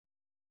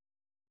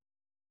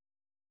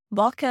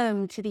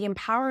Welcome to the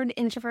Empowered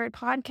Introvert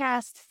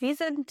Podcast,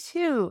 Season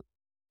 2.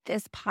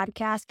 This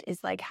podcast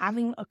is like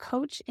having a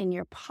coach in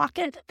your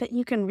pocket that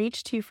you can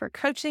reach to for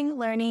coaching,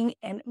 learning,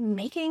 and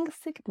making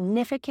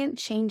significant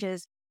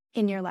changes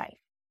in your life.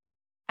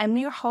 I'm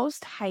your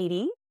host,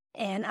 Heidi,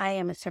 and I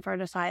am a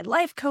certified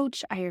life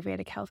coach,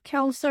 Ayurvedic health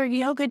counselor,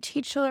 yoga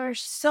teacher,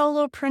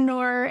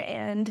 solopreneur,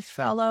 and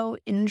fellow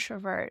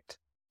introvert.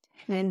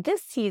 And in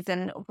this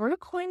season, we're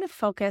going to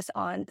focus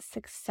on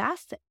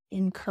success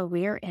in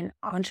career and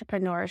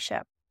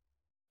entrepreneurship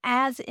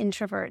as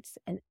introverts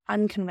and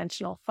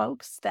unconventional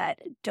folks that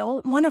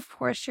don't want to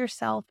force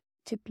yourself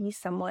to be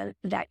someone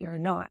that you're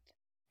not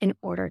in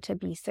order to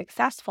be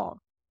successful.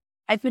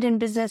 I've been in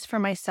business for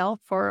myself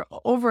for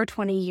over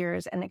 20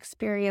 years and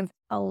experienced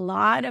a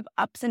lot of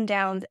ups and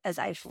downs as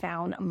I've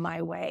found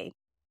my way.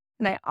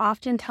 And I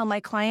often tell my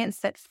clients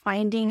that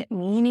finding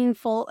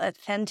meaningful,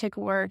 authentic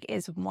work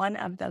is one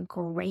of the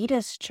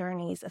greatest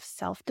journeys of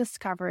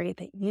self-discovery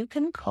that you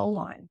can go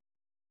on.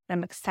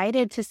 I'm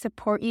excited to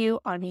support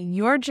you on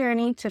your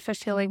journey to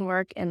fulfilling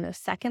work in the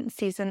second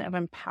season of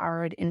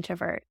Empowered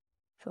Introvert.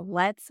 So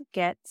let's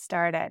get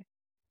started.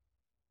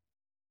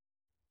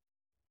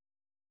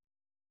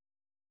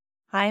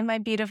 Hi, my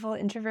beautiful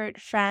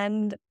introvert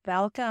friend.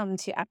 Welcome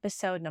to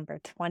episode number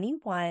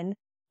 21.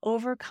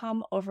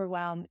 Overcome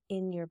overwhelm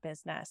in your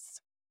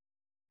business.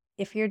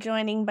 If you're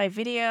joining by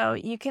video,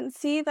 you can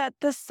see that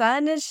the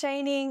sun is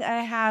shining.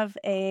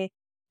 The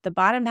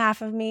bottom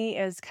half of me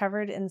is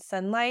covered in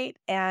sunlight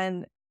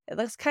and it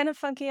looks kind of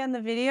funky on the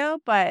video,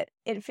 but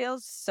it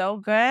feels so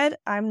good.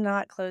 I'm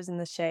not closing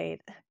the shade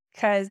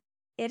because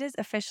it is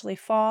officially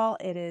fall.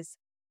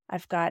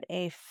 I've got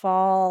a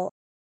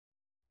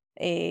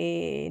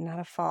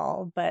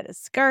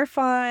scarf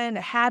on,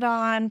 a hat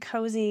on,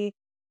 cozy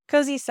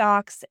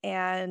socks,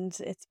 and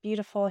it's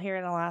beautiful here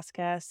in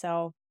Alaska.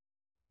 So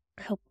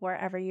I hope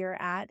wherever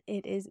you're at,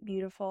 it is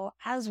beautiful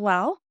as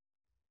well.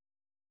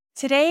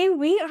 Today,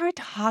 we are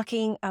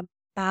talking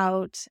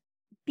about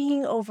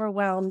being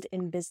overwhelmed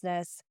in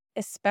business,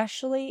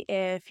 especially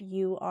if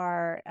you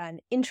are an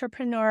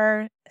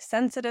entrepreneur,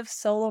 sensitive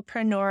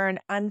solopreneur, an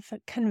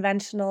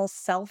unconventional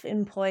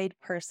self-employed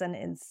person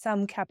in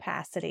some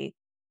capacity.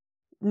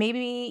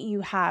 Maybe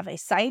you have a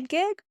side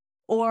gig,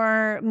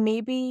 or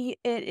maybe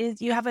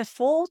you have a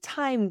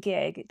full-time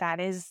gig that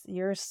is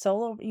you are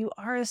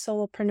a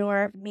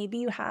solopreneur. Maybe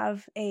you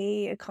have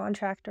a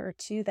contractor or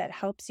two that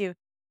helps you.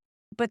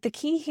 But the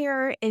key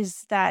here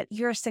is that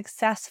you're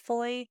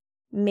successfully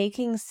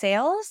making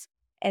sales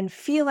and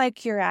feel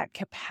like you're at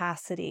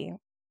capacity.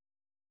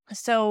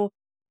 So,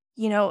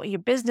 your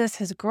business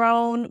has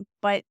grown,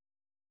 but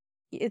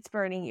it's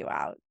burning you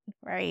out,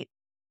 right?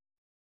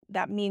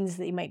 That means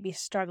that you might be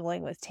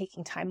struggling with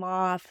taking time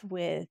off,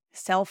 with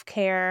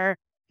self-care.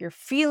 You're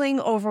feeling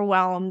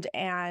overwhelmed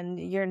and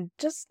you're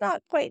just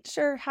not quite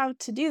sure how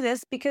to do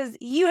this because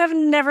you have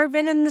never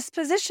been in this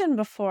position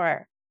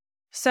before.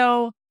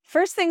 So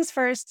first things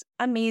first,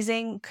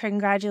 amazing.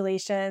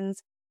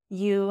 Congratulations.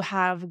 You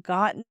have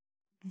gotten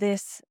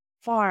this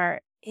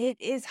far. It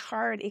is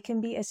hard. It can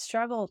be a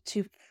struggle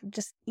to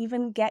just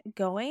even get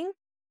going,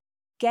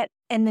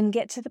 and then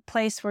get to the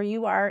place where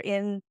you are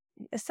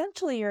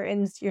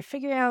you're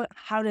figuring out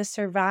how to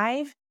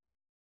survive,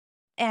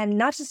 and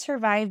not just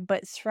survive,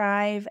 but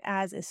thrive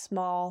as a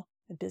small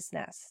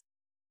business.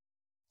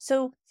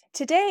 So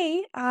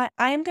today, I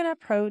am going to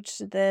approach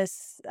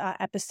this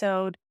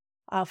episode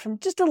from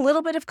just a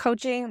little bit of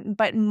coaching,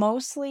 but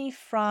mostly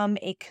from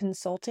a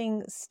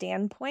consulting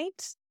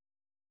standpoint.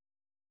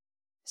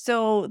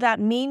 So that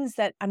means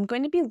that I'm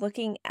going to be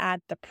looking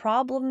at the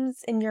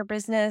problems in your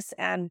business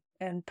and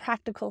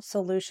practical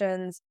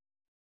solutions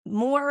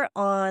more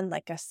on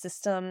like a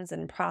systems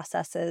and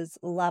processes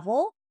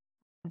level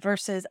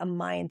versus a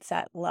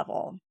mindset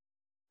level.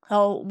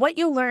 So what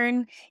you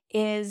learn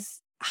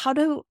is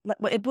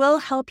it will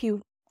help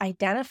you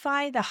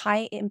identify the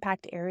high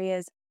impact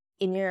areas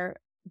in your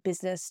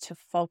business to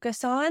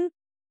focus on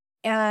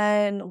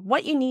and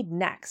what you need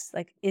next.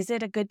 Like, is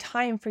it a good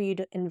time for you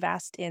to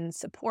invest in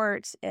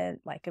support and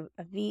like a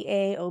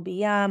VA,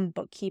 OBM,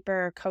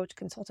 bookkeeper, coach,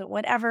 consultant,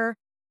 whatever?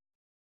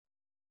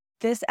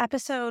 This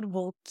episode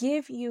will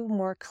give you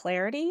more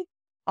clarity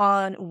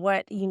on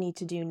what you need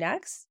to do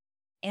next.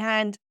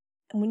 And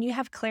when you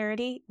have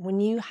clarity, when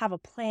you have a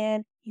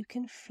plan, you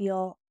can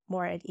feel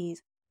more at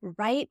ease.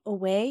 Right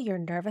away, your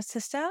nervous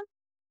system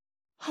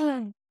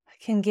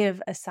can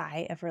give a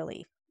sigh of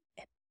relief.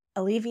 It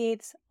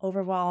alleviates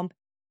overwhelm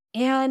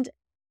and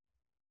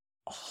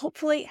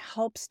hopefully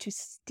helps to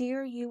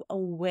steer you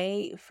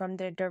away from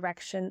the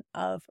direction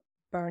of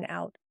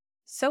burnout.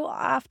 So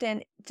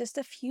often, just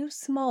a few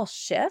small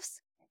shifts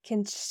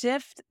can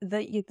shift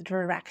the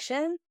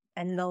direction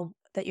and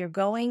that you're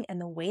going and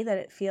the way that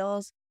it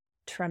feels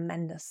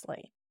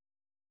tremendously.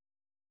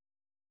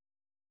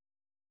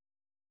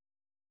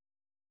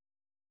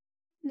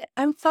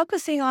 I'm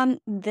focusing on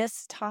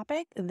this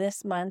topic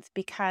this month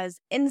because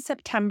in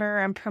September,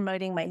 I'm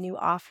promoting my new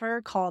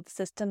offer called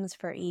Systems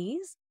for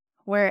Ease,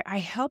 where I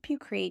help you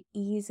create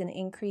ease and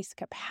increase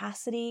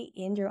capacity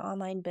in your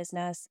online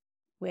business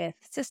with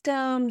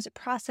systems,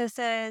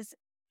 processes,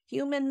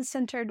 human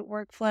centered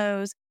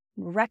workflows,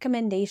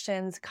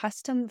 recommendations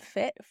custom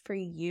fit for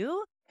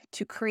you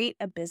to create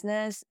a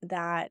business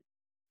that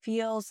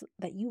feels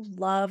that you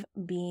love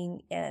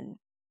being in.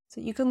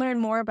 So you can learn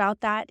more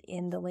about that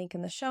in the link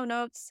in the show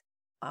notes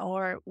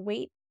or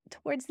wait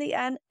towards the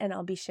end and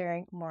I'll be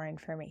sharing more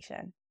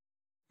information.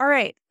 All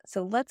right,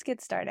 so let's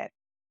get started.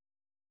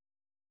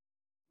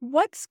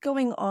 What's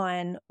going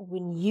on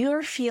when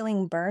you're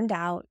feeling burned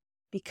out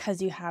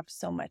because you have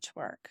so much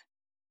work?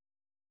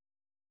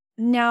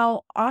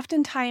 Now,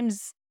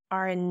 oftentimes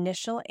our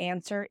initial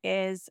answer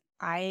is,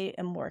 I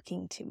am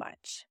working too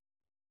much.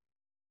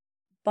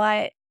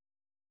 But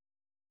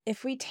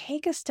if we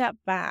take a step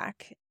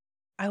back,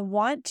 I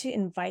want to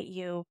invite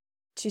you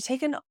to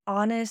take an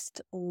honest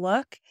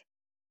look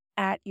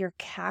at your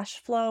cash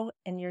flow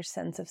and your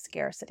sense of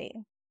scarcity.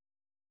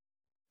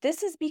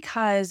 This is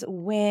because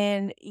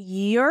when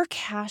your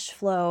cash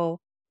flow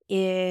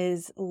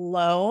is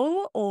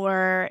low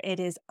or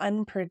it is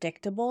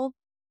unpredictable,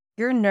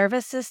 your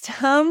nervous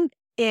system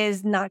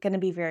is not going to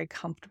be very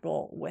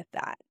comfortable with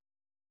that.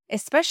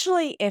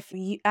 Especially if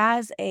you,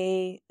 as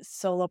a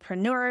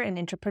solopreneur, an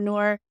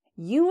entrepreneur,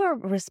 you are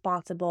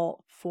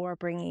responsible for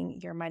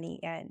bringing your money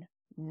in,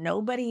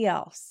 nobody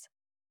else.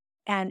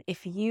 And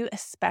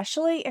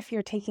especially if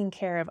you're taking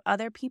care of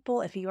other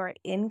people, if your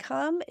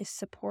income is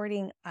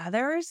supporting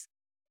others,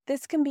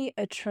 this can be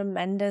a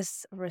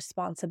tremendous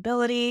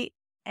responsibility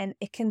and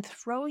it can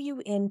throw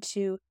you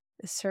into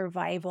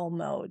survival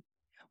mode.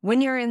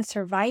 When you're in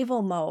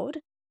survival mode,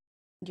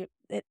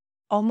 it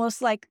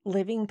almost like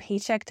living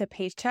paycheck to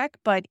paycheck,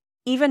 but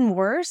even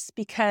worse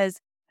because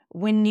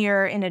when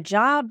you're in a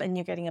job and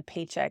you're getting a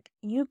paycheck,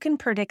 you can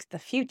predict the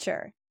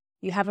future.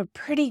 You have a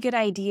pretty good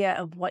idea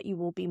of what you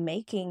will be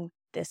making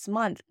this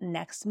month,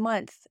 next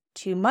month,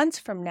 2 months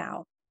from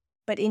now.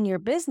 But in your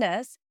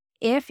business,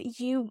 if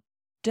you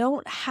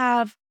don't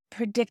have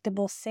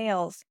predictable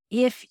sales,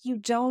 if you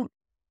don't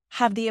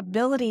have the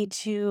ability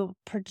to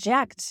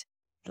project,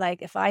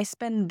 like if I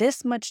spend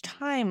this much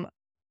time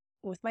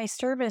with my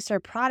service or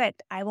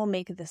product, I will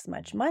make this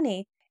much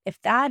money.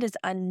 If that is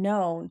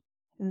unknown,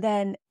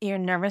 then your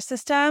nervous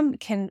system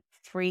can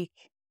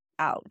freak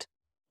out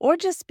or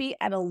just be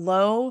at a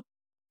low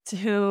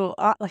to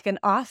like an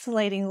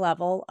oscillating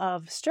level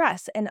of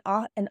stress. And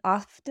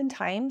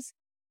oftentimes,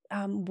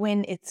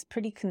 when it's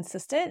pretty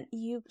consistent,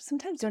 you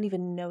sometimes don't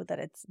even know that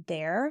it's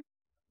there,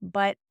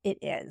 but it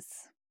is.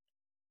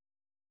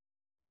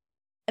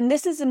 And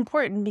this is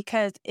important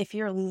because if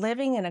you're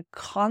living in a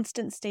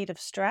constant state of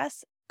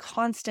stress,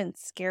 constant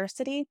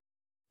scarcity,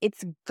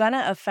 it's going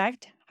to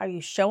affect how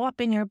you show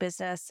up in your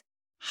business,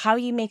 how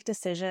you make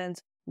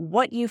decisions,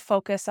 what you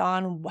focus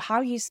on,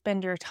 how you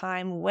spend your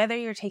time, whether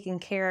you're taking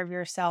care of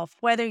yourself,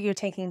 whether you're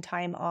taking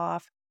time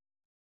off.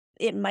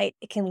 It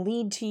can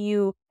lead to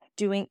you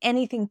doing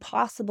anything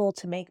possible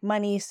to make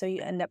money. So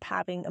you end up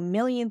having a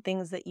million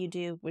things that you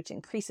do, which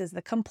increases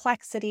the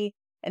complexity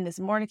and is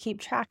more to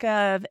keep track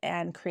of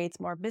and creates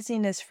more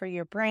busyness for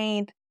your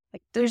brain.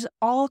 Like there's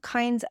all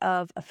kinds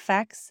of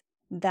effects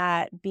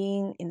that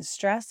being in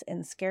stress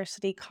and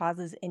scarcity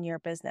causes in your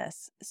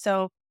business.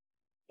 So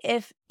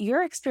if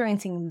you're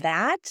experiencing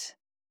that,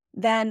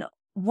 then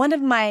one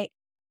of my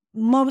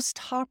most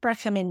top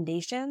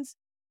recommendations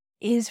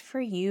is for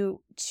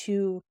you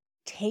to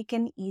take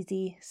an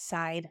easy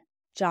side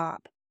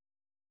job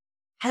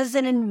as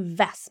an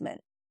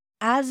investment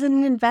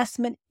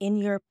in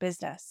your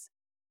business.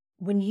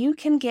 When you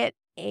can get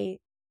a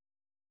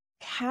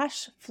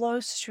cash flow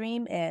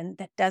stream in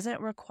that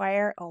doesn't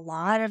require a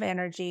lot of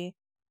energy,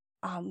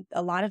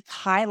 a lot of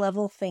high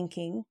level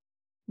thinking,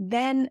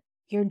 then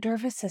your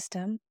nervous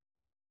system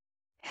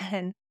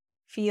can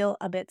feel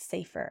a bit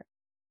safer.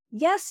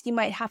 Yes, you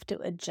might have to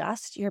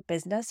adjust your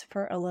business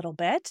for a little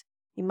bit.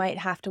 You might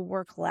have to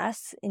work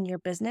less in your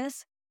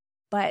business,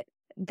 but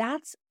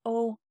that's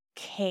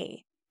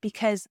okay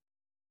because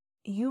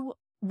you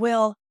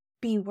will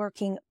be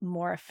working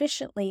more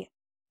efficiently.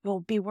 You'll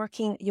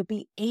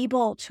be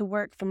able to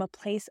work from a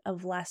place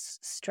of less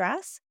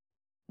stress,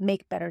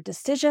 make better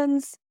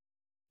decisions.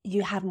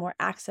 You have more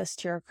access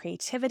to your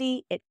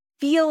creativity. It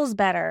feels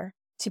better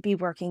to be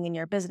working in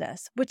your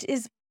business, which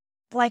is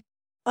like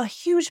a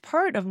huge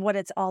part of what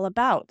it's all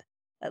about.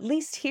 At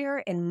least here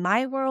in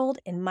my world,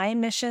 in my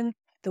mission,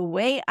 the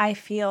way I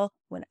feel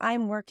when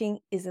I'm working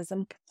is as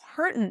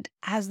important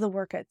as the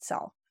work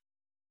itself.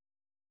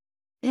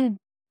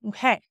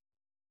 Okay.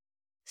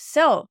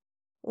 So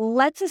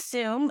let's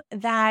assume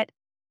that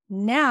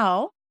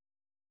now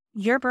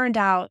you're burned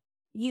out,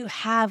 you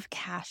have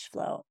cash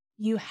flow,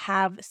 you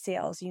have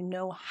sales, you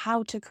know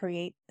how to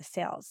create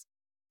sales.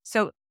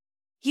 So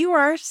you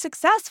are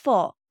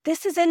successful.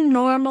 This is a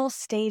normal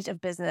stage of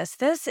business.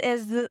 This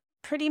is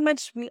pretty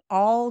much, we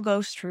all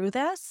go through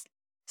this.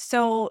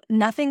 So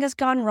nothing has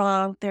gone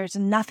wrong. There's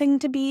nothing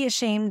to be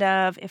ashamed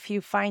of if you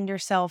find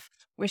yourself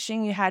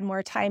wishing you had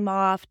more time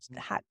off,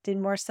 did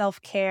more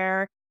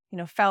self-care.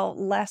 felt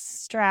less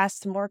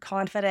stressed, more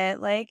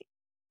confident. Like,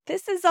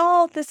 this is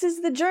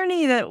the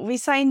journey that we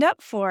signed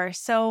up for.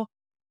 So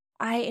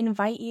I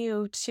invite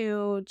you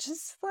to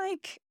just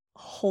like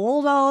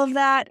hold all of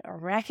that,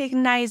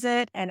 recognize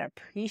it, and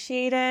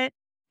appreciate it.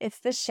 It's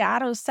the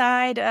shadow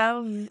side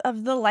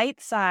of the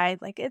light side.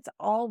 Like, it's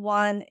all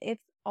one.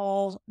 It's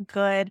all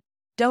good.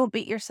 Don't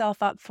beat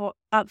yourself up for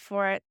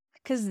it,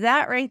 because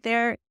that right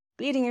there,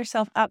 beating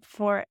yourself up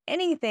for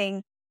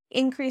anything,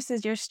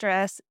 increases your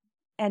stress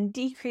and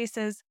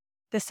decreases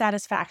the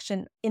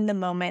satisfaction in the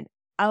moment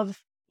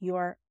of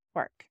your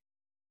work.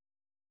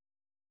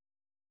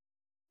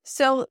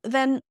 So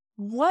then,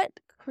 what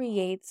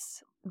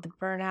creates the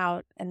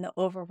burnout and the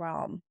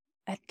overwhelm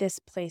at this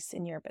place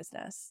in your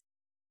business?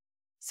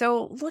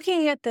 So,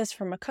 looking at this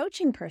from a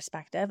coaching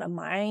perspective, a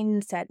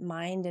mindset,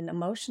 mind, and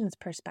emotions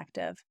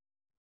perspective,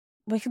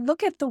 we can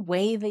look at the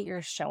way that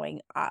you're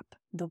showing up,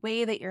 the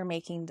way that you're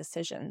making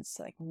decisions,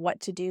 like what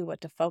to do,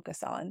 what to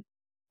focus on.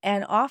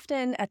 And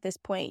often at this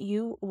point,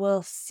 you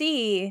will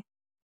see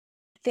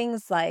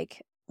things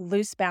like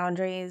loose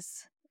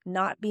boundaries,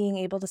 not being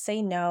able to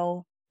say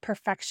no,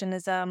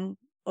 perfectionism,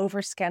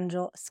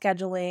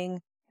 scheduling,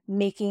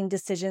 making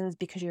decisions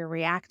because you're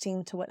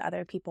reacting to what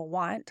other people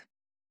want.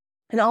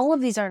 And all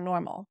of these are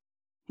normal.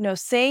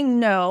 Saying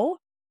no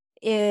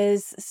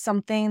is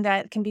something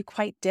that can be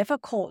quite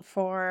difficult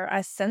for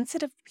us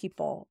sensitive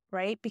people,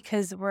 right?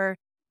 Because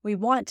we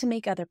want to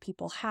make other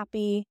people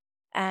happy,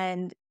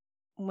 and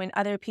when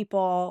other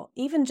people,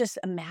 even just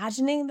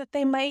imagining that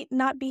they might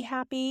not be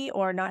happy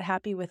or not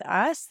happy with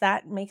us,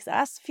 that makes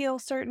us feel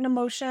certain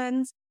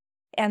emotions.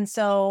 And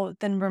so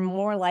then we're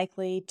more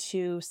likely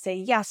to say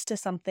yes to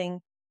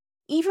something,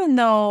 even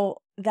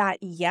though that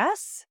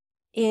yes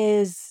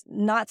is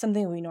not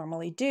something we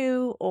normally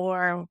do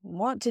or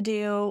want to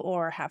do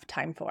or have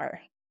time for,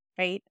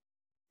 right?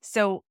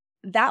 So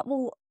that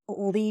will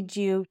lead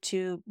you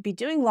to be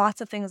doing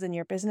lots of things in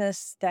your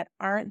business that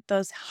aren't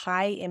those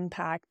high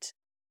impact,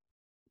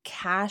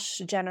 cash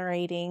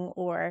generating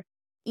or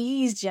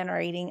ease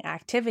generating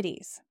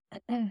activities.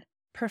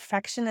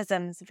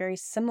 Perfectionism is very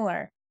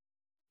similar.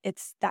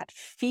 It's that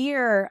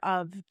fear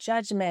of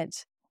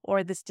judgment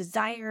or this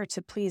desire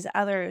to please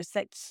others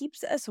that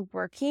keeps us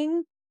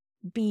working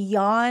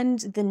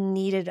beyond the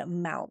needed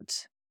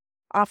amount.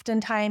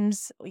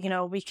 Oftentimes,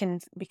 we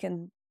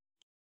can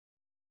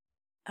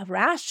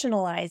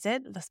rationalize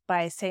it just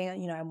by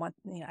saying,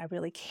 I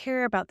really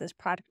care about this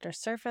product or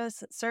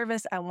service.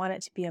 I want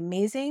it to be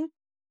amazing.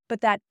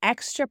 But that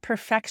extra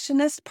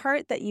perfectionist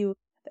part that you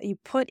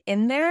put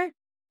in there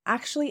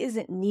actually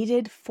isn't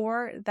needed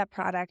for that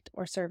product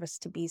or service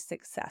to be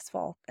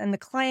successful. And the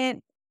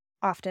client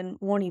often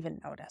won't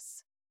even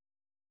notice.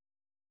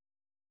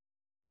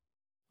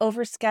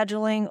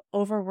 Overscheduling,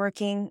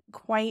 overworking,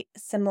 quite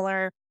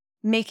similar,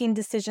 making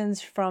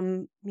decisions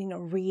from,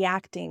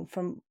 reacting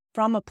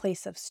from a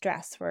place of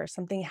stress where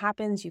something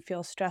happens, you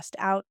feel stressed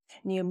out,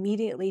 and you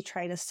immediately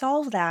try to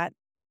solve that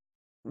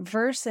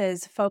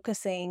versus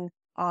focusing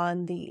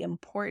on the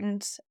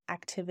important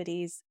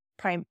activities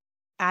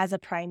as a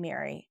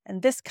primary.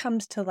 And this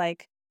comes to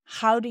like,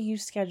 how do you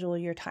schedule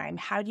your time?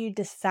 How do you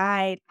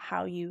decide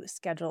how you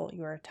schedule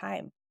your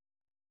time?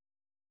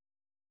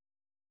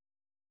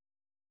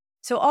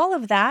 So all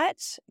of that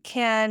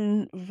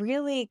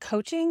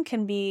coaching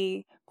can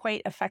be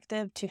quite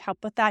effective to help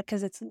with that,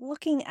 because it's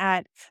looking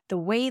at the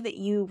way that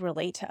you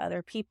relate to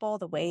other people,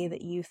 the way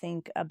that you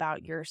think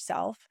about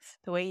yourself,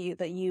 the way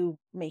that you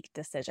make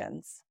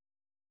decisions.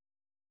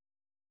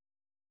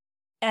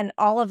 And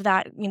all of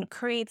that,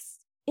 creates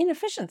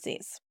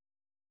inefficiencies.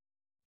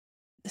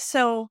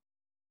 So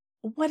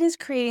what is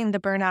creating the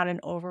burnout and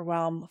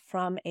overwhelm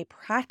from a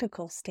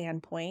practical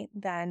standpoint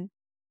then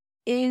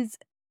is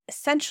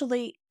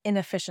essentially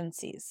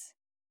inefficiencies.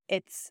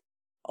 It's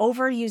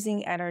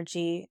overusing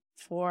energy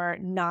for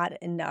not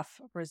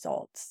enough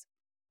results.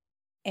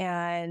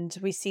 And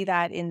we see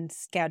that in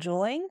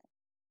scheduling.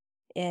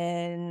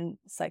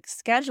 It's like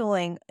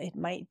scheduling, it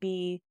might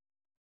be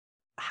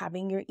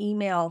having your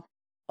email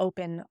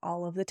open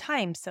all of the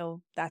time.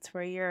 So that's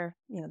where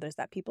there's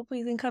that people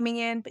pleasing coming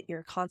in, but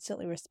you're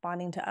constantly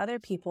responding to other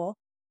people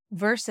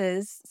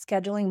versus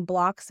scheduling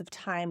blocks of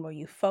time where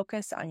you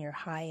focus on your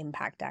high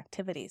impact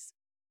activities.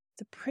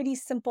 It's a pretty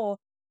simple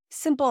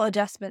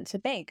adjustment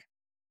to make.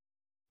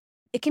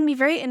 It can be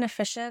very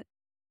inefficient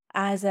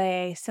as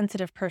a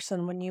sensitive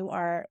person when you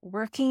are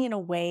working in a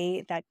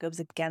way that goes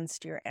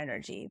against your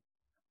energy.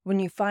 When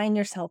you find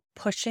yourself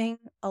pushing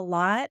a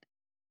lot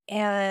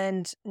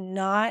and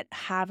not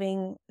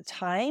having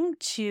time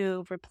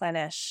to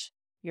replenish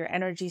your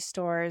energy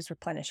stores,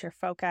 replenish your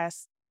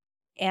focus.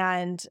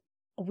 And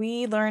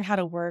we learn how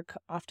to work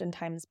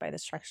oftentimes by the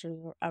structures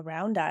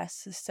around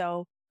us.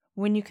 So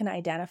when you can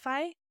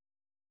identify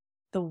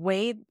the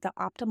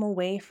optimal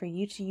way for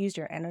you to use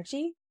your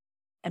energy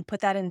and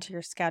put that into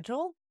your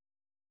schedule,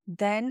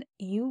 then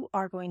you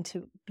are going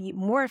to be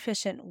more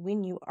efficient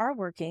when you are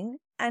working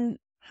and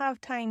have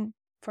time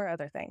for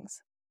other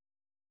things.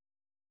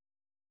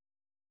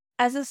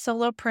 As a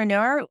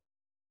solopreneur,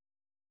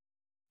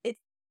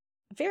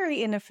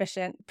 very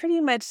inefficient.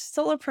 Pretty much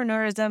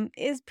solopreneurism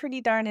is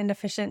pretty darn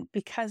inefficient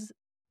because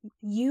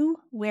you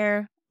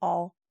wear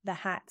all the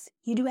hats.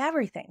 You do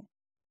everything,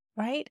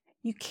 right?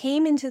 You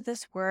came into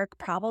this work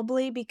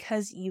probably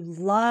because you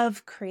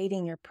love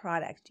creating your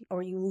product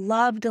or you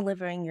love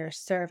delivering your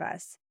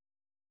service.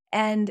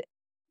 And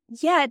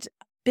yet,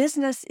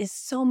 business is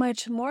so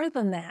much more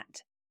than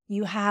that.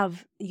 You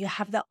have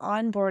the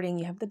onboarding,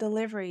 you have the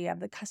delivery, you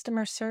have the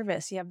customer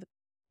service,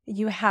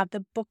 you have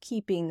the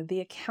bookkeeping, the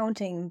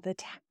accounting, the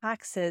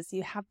taxes,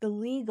 you have the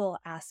legal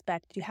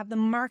aspect, you have the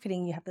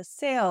marketing, you have the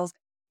sales.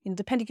 And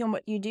depending on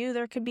what you do,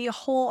 there could be a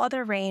whole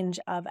other range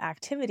of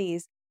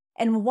activities.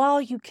 And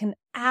while you can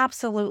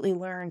absolutely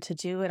learn to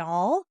do it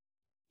all,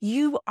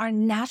 you are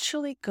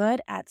naturally good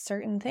at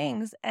certain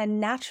things and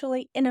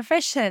naturally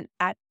inefficient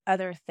at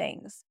other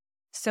things.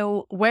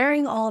 So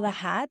wearing all the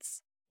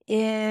hats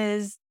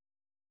is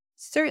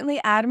certainly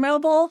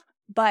admirable,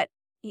 but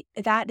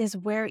that is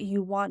where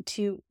you want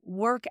to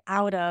work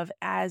out of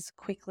as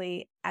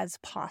quickly as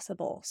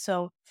possible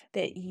so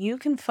that you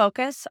can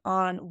focus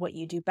on what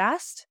you do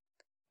best,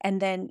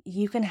 and then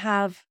you can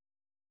have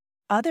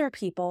other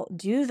people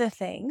do the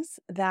things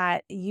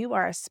that you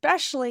are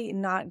especially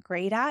not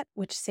great at,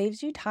 which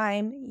saves you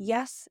time.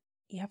 Yes,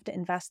 you have to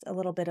invest a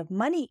little bit of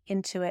money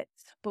into it,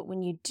 but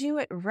when you do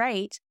it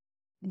right,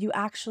 you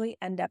actually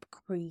end up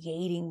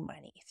creating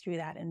money through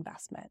that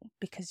investment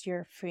because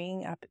you're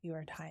freeing up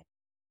your time.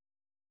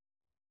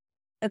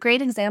 A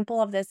great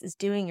example of this is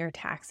doing your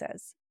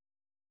taxes.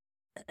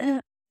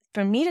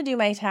 For me to do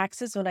my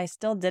taxes when I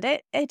still did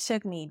it, it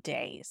took me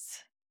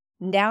days.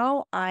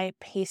 Now I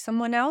pay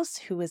someone else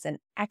who is an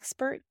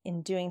expert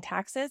in doing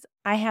taxes.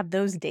 I have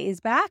those days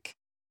back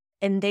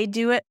and they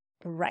do it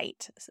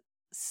right.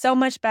 So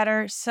much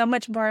better, so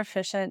much more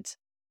efficient.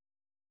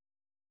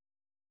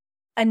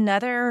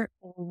 Another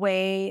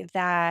way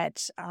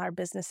that our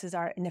businesses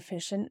are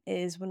inefficient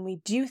is when we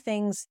do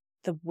things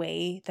the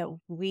way that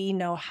we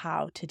know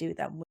how to do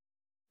them.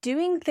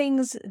 Doing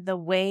things the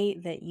way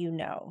that you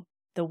know,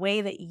 the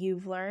way that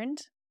you've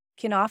learned,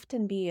 can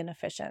often be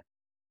inefficient.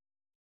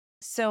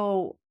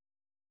 So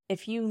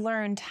if you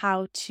learned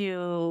how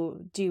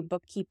to do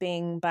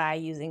bookkeeping by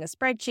using a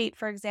spreadsheet,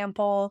 for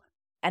example,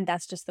 and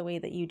that's just the way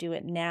that you do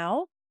it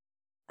now,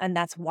 and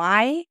that's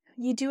why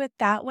you do it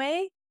that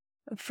way,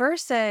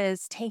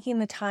 versus taking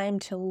the time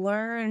to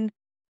learn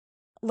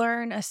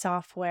a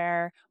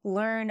software,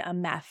 learn a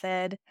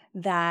method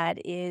that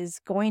is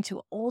going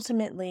to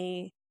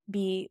ultimately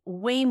be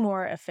way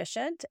more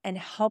efficient and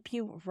help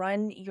you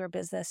run your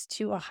business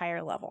to a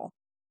higher level,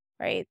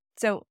 right?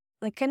 So,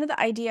 like, kind of the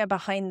idea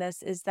behind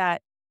this is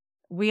that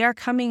we are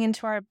coming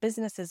into our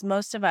businesses,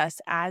 most of us,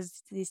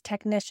 as these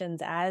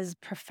technicians, as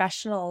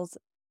professionals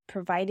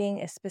providing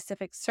a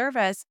specific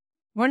service.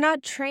 We're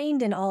not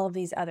trained in all of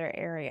these other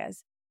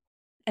areas.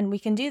 And we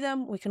can do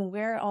them, we can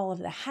wear all of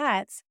the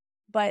hats,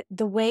 but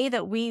the way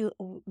that we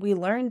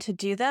learn to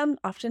do them,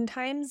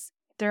 oftentimes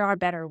there are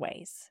better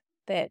ways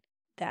that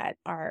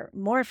are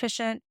more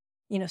efficient,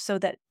 so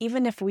that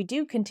even if we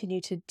do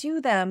continue to do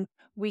them,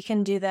 we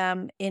can do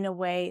them in a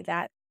way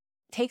that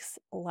takes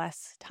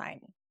less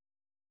time.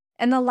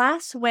 And the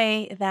last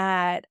way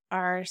that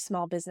our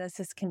small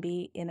businesses can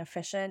be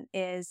inefficient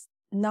is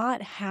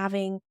not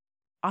having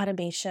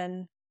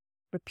automation,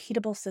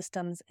 repeatable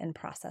systems, and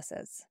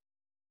processes.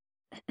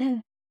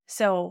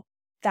 So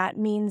that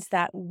means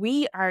that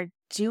we are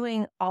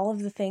doing all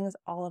of the things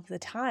all of the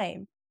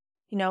time,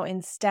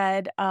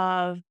 instead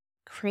of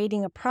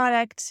creating a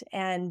product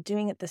and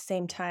doing it the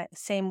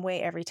same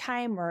way every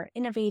time. We're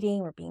innovating,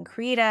 we're being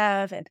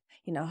creative and,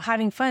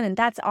 having fun. And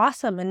that's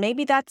awesome. And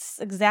maybe that's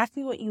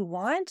exactly what you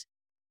want,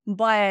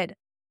 but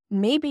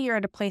maybe you're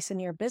at a place in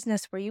your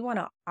business where you want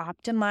to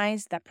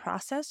optimize that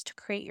process to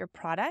create your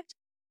product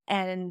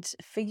and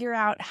figure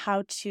out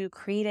how to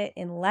create it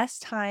in less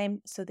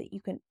time so that you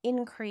can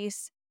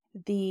increase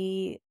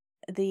the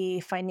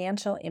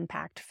financial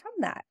impact from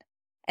that.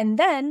 And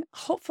then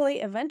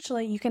hopefully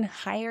eventually you can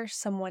hire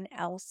someone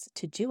else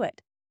to do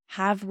it.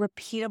 Have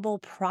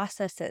repeatable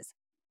processes,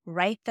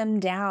 write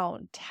them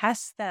down,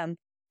 test them,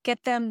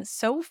 get them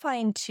so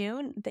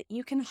fine-tuned that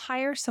you can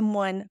hire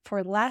someone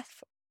for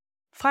less,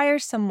 hire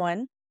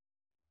someone,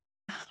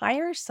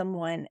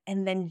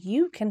 and then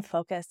you can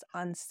focus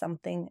on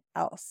something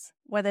else,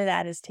 whether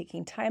that is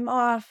taking time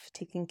off,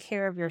 taking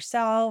care of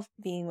yourself,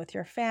 being with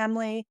your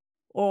family,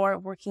 or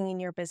working in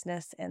your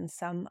business in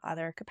some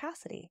other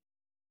capacity.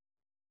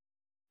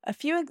 A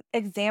few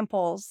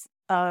examples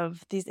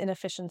of these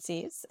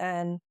inefficiencies,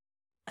 and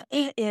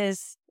it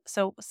is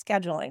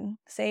scheduling,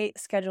 say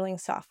scheduling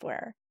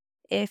software.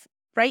 If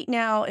right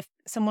now, if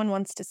someone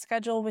wants to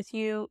schedule with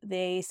you,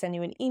 they send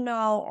you an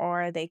email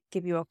or they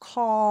give you a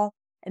call,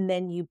 and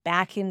then you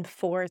back and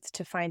forth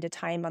to find a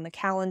time on the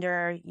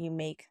calendar. You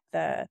make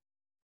the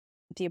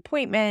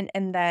appointment,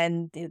 and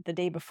then the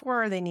day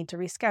before they need to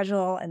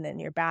reschedule, and then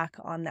you're back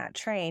on that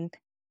train.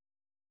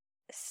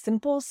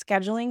 Simple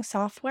scheduling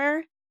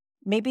software,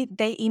 maybe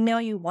they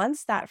email you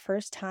once that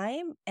first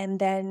time, and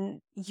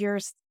then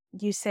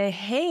You say,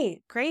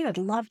 hey, great, I'd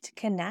love to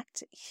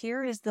connect.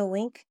 Here is the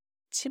link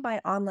to my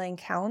online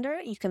calendar.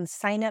 You can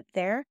sign up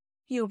there.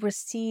 You'll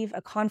receive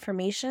a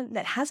confirmation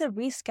that has a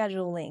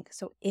reschedule link.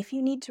 So if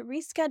you need to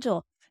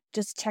reschedule,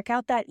 just check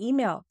out that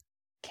email.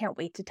 Can't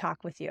wait to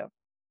talk with you.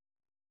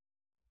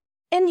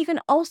 And you can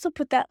also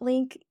put that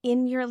link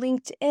in your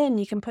LinkedIn.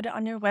 You can put it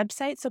on your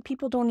website so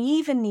people don't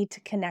even need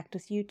to connect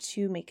with you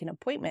to make an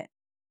appointment.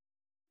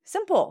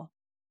 Simple.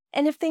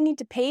 And if they need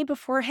to pay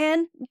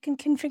beforehand, you can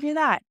configure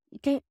that. You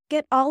can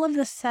get all of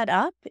this set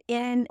up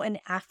in an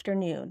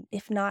afternoon,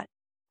 if not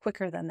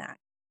quicker than that.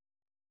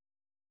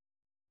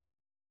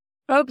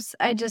 Oops,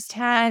 I just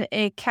had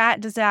a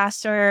cat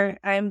disaster.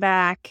 I'm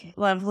back.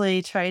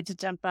 Lovely tried to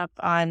jump up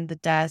on the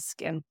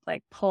desk and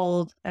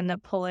ended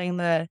up pulling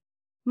the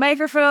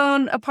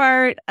microphone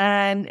apart,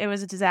 and it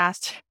was a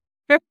disaster.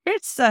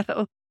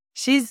 So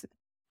she's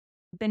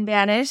been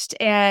banished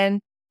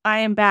and I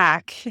am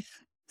back.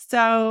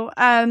 So,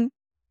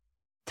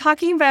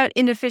 talking about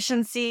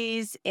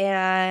inefficiencies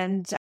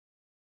and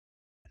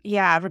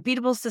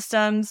repeatable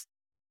systems.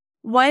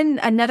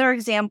 Another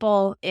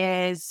example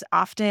is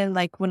often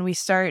like when we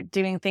start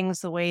doing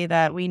things the way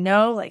that we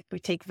know, like we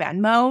take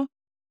Venmo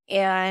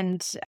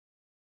and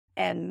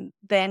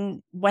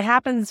then what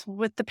happens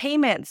with the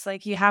payments?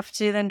 Like you have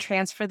to then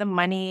transfer the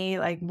money.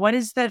 Like, what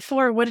is that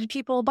for? What did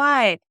people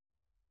buy?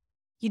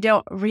 You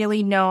don't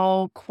really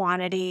know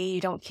quantity.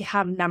 You don't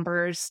have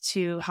numbers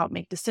to help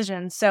make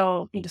decisions.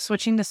 So,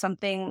 switching to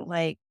something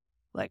like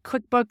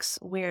QuickBooks,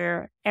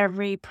 where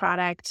every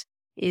product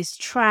is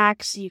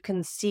tracked, you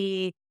can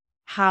see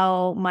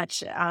how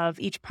much of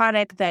each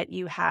product that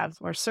you have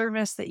or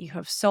service that you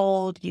have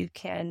sold. You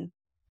can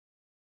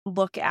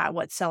look at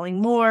what's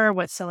selling more,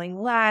 what's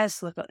selling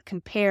less,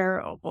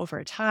 compare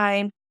over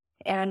time,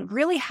 and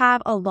really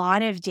have a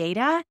lot of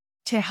data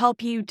to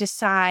help you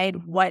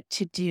decide what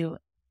to do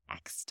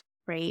next,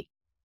 right?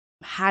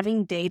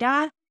 Having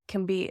data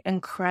can be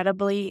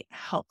incredibly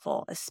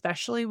helpful,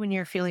 especially when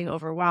you're feeling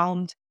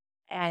overwhelmed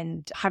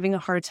and having a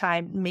hard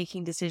time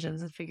making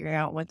decisions and figuring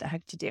out what the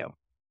heck to do.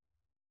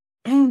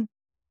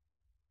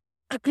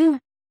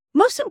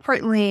 Most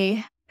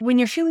importantly, when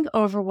you're feeling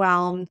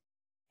overwhelmed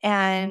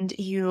and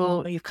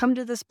you've come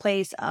to this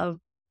place of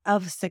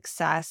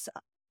success,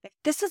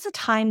 this is a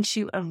time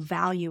to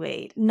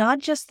evaluate not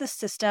just the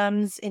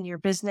systems in your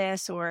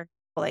business or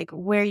like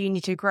where you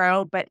need to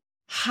grow, but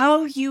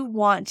how you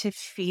want to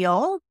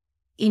feel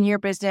in your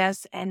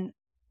business and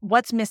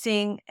what's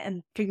missing,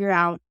 and figure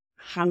out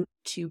how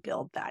to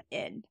build that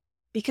in.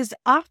 Because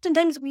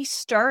oftentimes we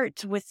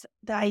start with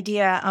the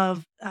idea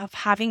of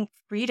having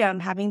freedom,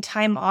 having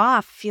time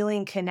off,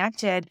 feeling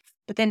connected.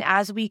 But then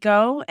as we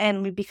go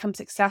and we become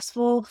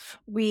successful,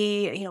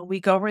 we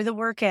go where the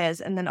work is.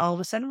 And then all of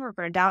a sudden we're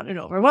burned out and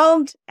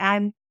overwhelmed,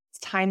 and it's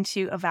time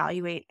to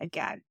evaluate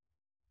again.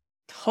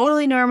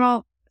 Totally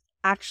normal,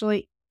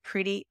 actually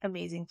pretty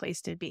amazing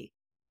place to be.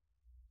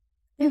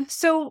 And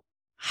so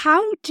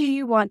how do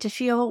you want to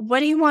feel? What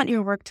do you want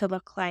your work to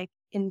look like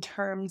in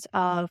terms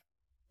of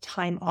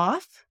time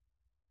off?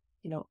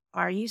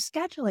 Are you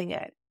scheduling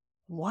it?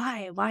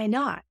 Why? Why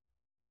not?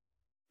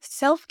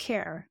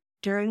 Self-care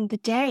during the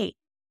day.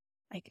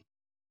 Like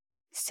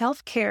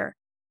self-care,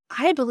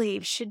 I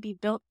believe, should be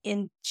built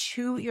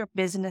into your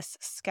business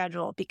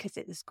schedule because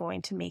it is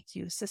going to make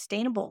you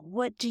sustainable.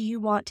 What do you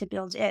want to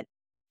build in?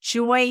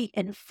 Joy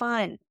and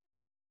fun.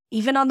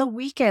 Even on the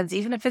weekends,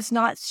 even if it's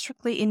not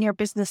strictly in your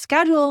business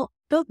schedule,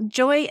 build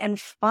joy and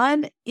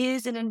fun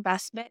is an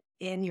investment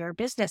in your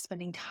business,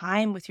 spending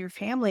time with your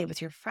family,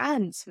 with your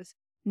friends, with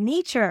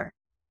nature,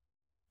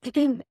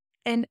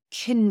 and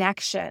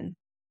connection.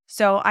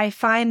 So I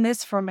find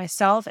this for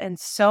myself and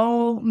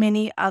so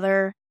many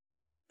other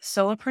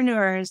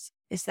solopreneurs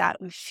is that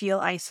we feel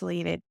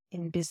isolated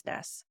in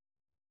business.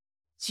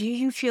 Do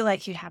you feel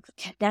like you have the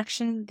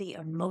connection, the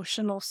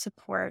emotional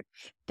support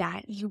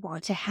that you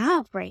want to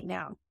have right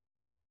now?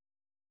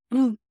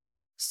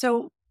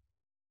 So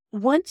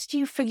once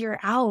you figure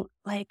out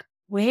like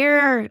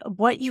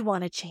what you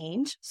want to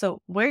change, so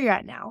where you're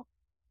at now,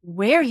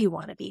 where you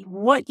want to be,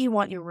 what you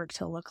want your work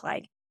to look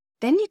like,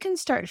 then you can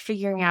start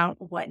figuring out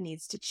what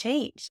needs to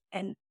change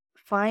and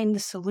find the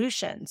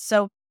solution.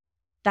 So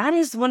that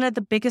is one of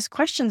the biggest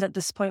questions at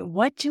this point.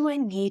 What do I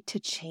need to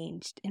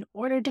change in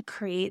order to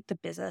create the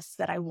business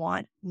that I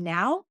want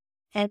now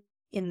and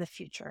in the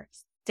future,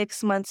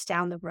 6 months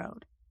down the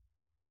road?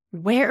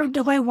 Where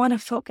do I want to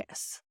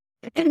focus?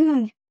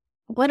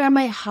 What are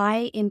my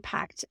high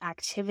impact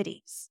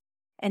activities?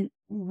 And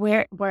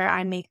where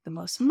I make the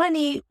most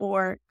money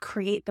or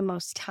create the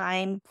most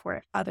time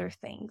for other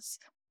things?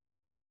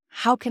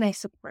 How can I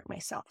support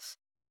myself?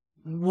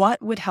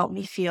 What would help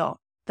me feel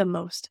the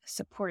most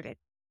supported?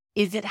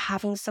 Is it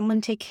having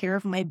someone take care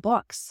of my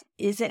books?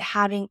 Is it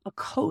having a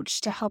coach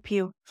to help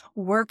you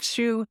work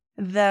through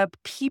the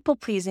people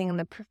pleasing and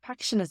the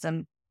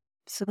perfectionism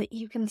so that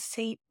you can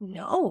say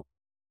no?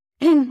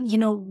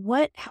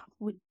 What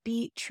would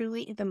be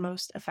truly the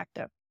most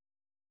effective?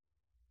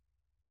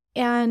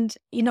 And,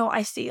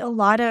 I see a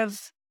lot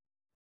of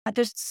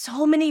There's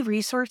so many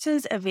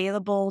resources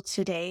available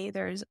today.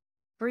 There's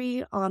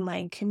free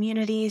online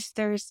communities.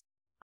 There's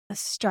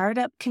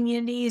startup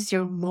communities,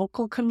 your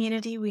local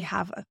community. We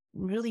have a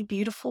really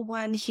beautiful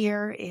one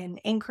here in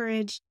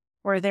Anchorage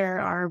where there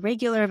are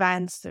regular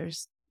events.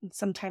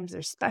 Sometimes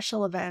there's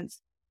special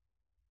events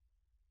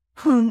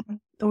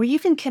where you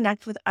can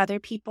connect with other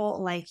people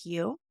like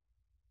you,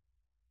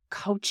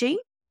 coaching,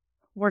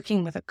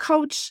 working with a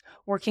coach,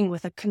 working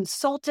with a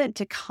consultant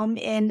to come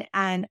in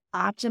and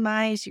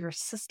optimize your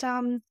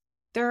system.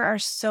 There are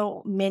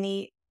so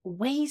many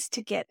ways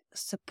to get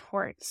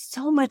support.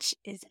 So much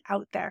is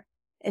out there.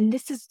 And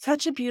this is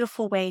such a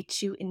beautiful way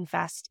to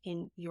invest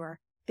in your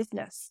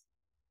business.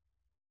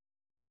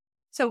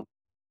 So,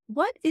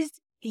 what is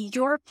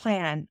your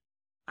plan?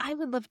 I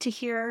would love to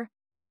hear.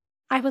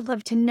 I would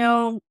love to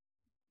know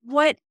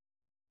what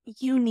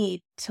you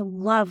need to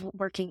love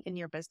working in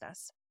your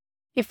business.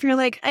 If you're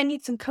like, I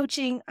need some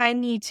coaching, I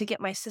need to get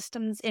my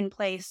systems in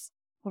place.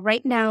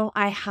 Right now,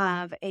 I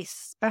have a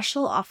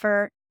special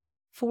offer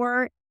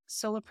for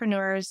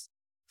solopreneurs,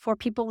 for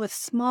people with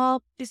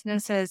small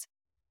businesses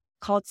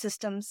called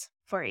Systems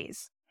for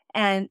Ease.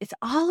 And it's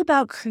all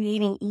about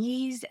creating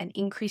ease and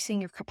increasing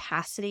your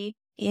capacity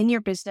in your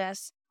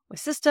business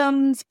with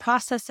systems,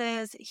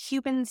 processes,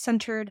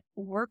 human-centered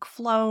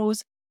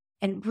workflows,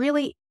 and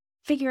really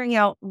figuring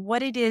out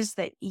what it is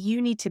that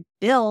you need to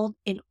build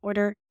in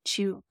order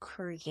to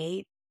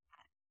create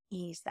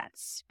ease, that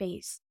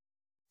space.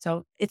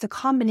 So it's a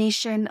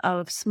combination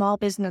of small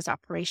business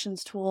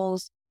operations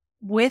tools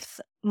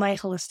with my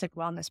holistic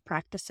wellness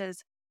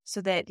practices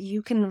so that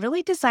you can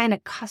really design a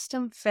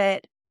custom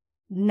fit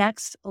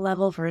next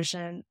level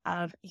version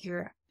of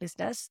your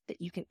business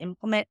that you can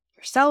implement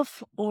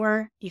yourself,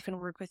 or you can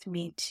work with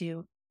me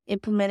to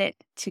implement it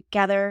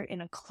together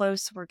in a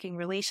close working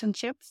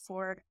relationship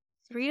for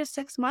 3 to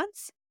 6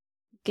 months,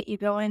 get you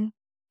going.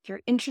 If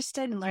you're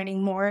interested in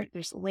learning more,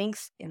 there's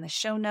links in the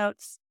show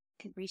notes.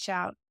 You can reach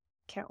out.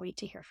 Can't wait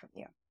to hear from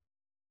you.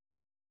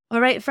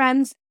 All right,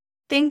 friends.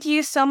 Thank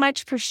you so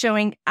much for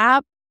showing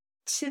up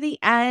to the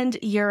end.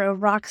 You're a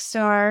rock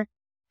star.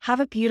 Have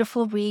a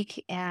beautiful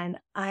week, and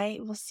I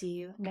will see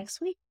you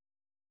next week.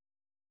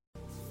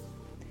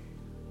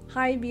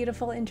 Hi,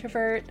 beautiful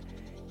introvert.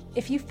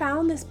 If you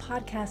found this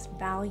podcast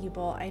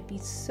valuable, I'd be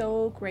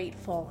so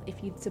grateful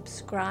if you'd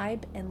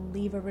subscribe and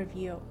leave a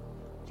review.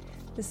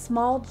 The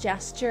small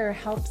gesture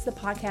helps the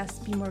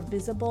podcast be more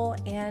visible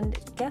and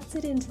gets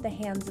it into the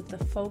hands of the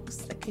folks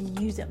that can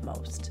use it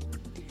most.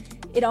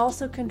 It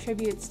also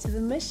contributes to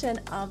the mission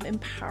of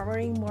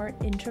empowering more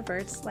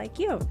introverts like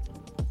you.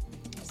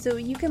 So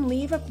you can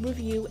leave a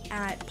review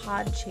at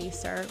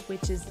Podchaser,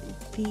 which is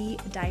the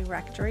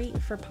directory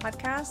for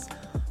podcasts,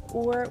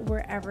 or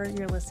wherever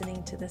you're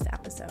listening to this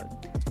episode.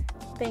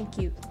 Thank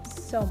you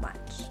so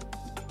much.